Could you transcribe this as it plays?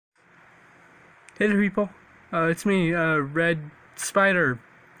Hey there, people. It's me, Red Spider,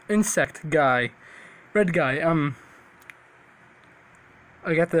 Insect Guy, Red Guy.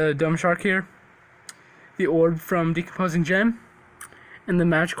 I got the dumb shark here, the orb from Decomposing Gem, and the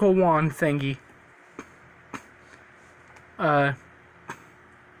magical wand thingy.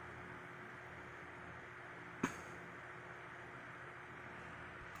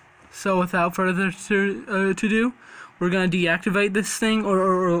 So without further to do, we're gonna deactivate this thing,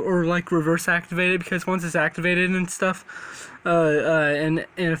 or like reverse activate it, because once it's activated and stuff, and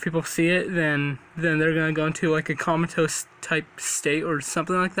if people see it, then they're gonna go into like a comatose type state or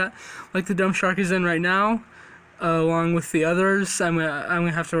something like that, like the dumb shark is in right now, along with the others. I'm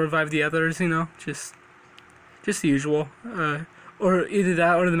gonna have to revive the others, you know, just the usual, or either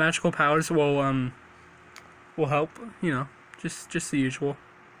that or the magical powers will help, you know, just the usual.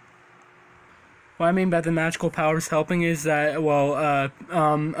 What I mean by the magical powers helping is that, well,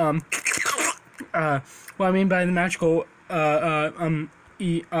 what I mean by the magical, what I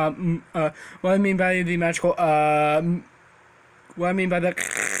mean by the magical, what I mean by the,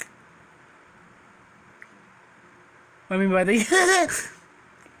 what I mean by the,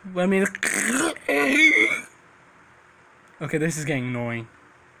 what I mean, okay, this is getting annoying.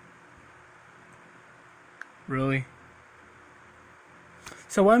 Really?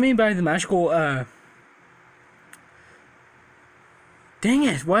 So what I mean by the magical, dang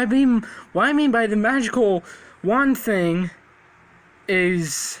it, what I mean by the magical wand thing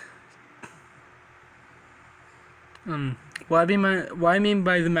is, what I mean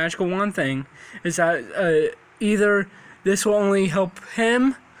by the magical wand thing is that, either this will only help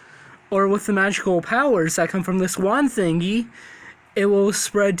him, or with the magical powers that come from this wand thingy, it will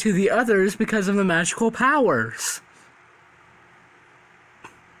spread to the others because of the magical powers.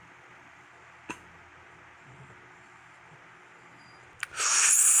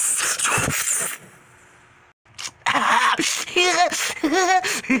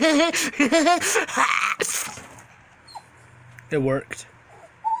 It worked.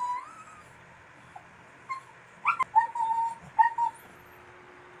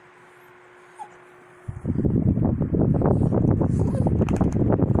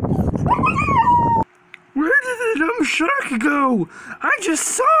 Where did the dumb shark go? I just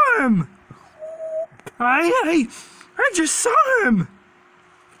saw him. I just saw him.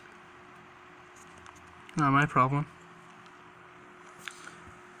 Not my problem.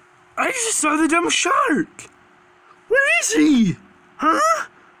 I just saw the dumb shark. Where is he? Huh?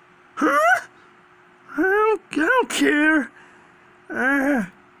 Huh? I don't care. I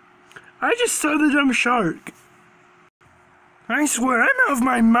just saw the dumb shark. I swear I'm out of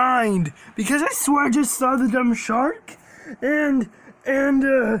my mind, because I swear I just saw the dumb shark, and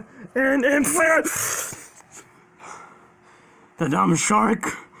the dumb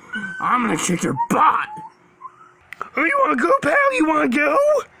shark. I'm gonna kick your butt. Oh, you wanna go, pal? You wanna go?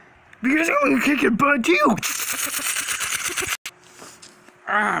 Because I'm gonna kick your butt too.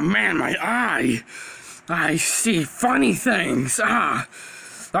 Ah, man, my eye. I see funny things.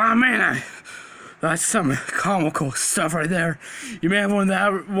 Man, that's some comical stuff right there. You may have won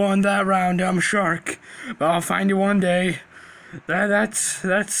that round, dumb shark, but I'll find you one day. That's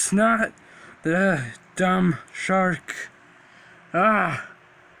not the dumb shark. Oh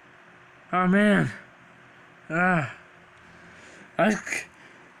man.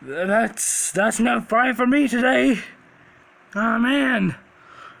 That's not fine for me today. Oh man.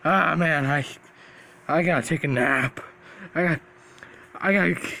 I gotta take a nap. I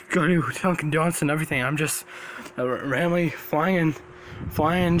gotta go to Dunkin' Donuts and everything. I'm just randomly flying,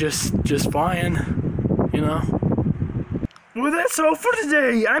 just flying, you know. Well, that's all for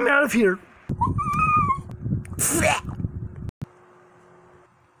today. I'm out of here.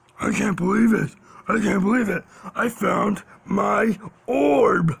 I can't believe it. I found my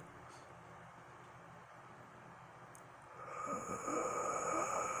orb.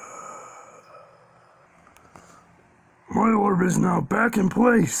 My orb is now back in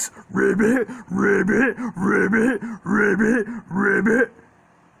place. Ribbit, ribbit, ribbit, ribbit, ribbit.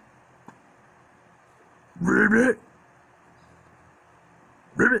 Ribbit.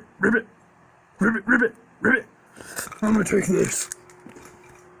 Ribbit, ribbit, ribbit, ribbit, ribbit. I'm gonna take this.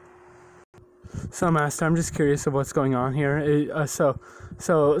 So, Master, I'm just curious of what's going on here. So it's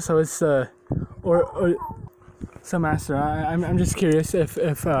so, Master, I'm just curious if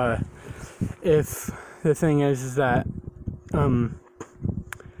the thing is that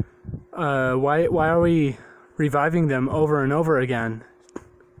why are we reviving them over and over again?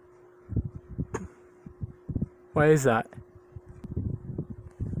 Why is that?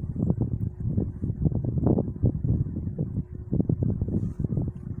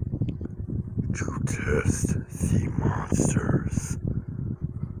 to test the monsters.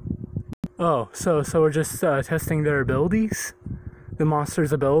 Oh, so we're just testing their abilities? The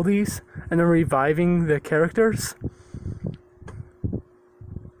monsters' abilities? And then reviving the characters?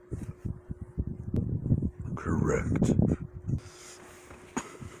 Correct.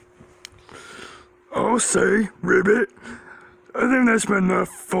 I'll say, Ribbit, I think that's been enough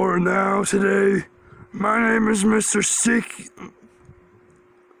for now today. My name is Mr. Sick.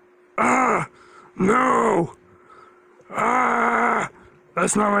 No!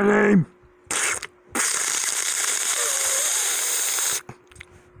 That's not my name.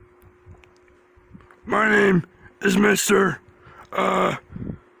 My name is Mr.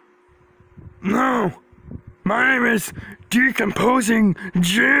 No! My name is Decomposing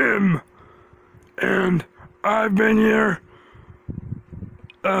Jim! And I've been here,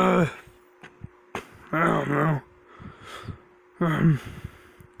 I don't know.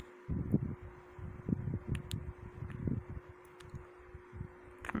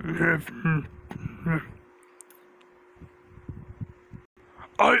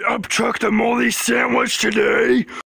 I upchucked a moldy sandwich today.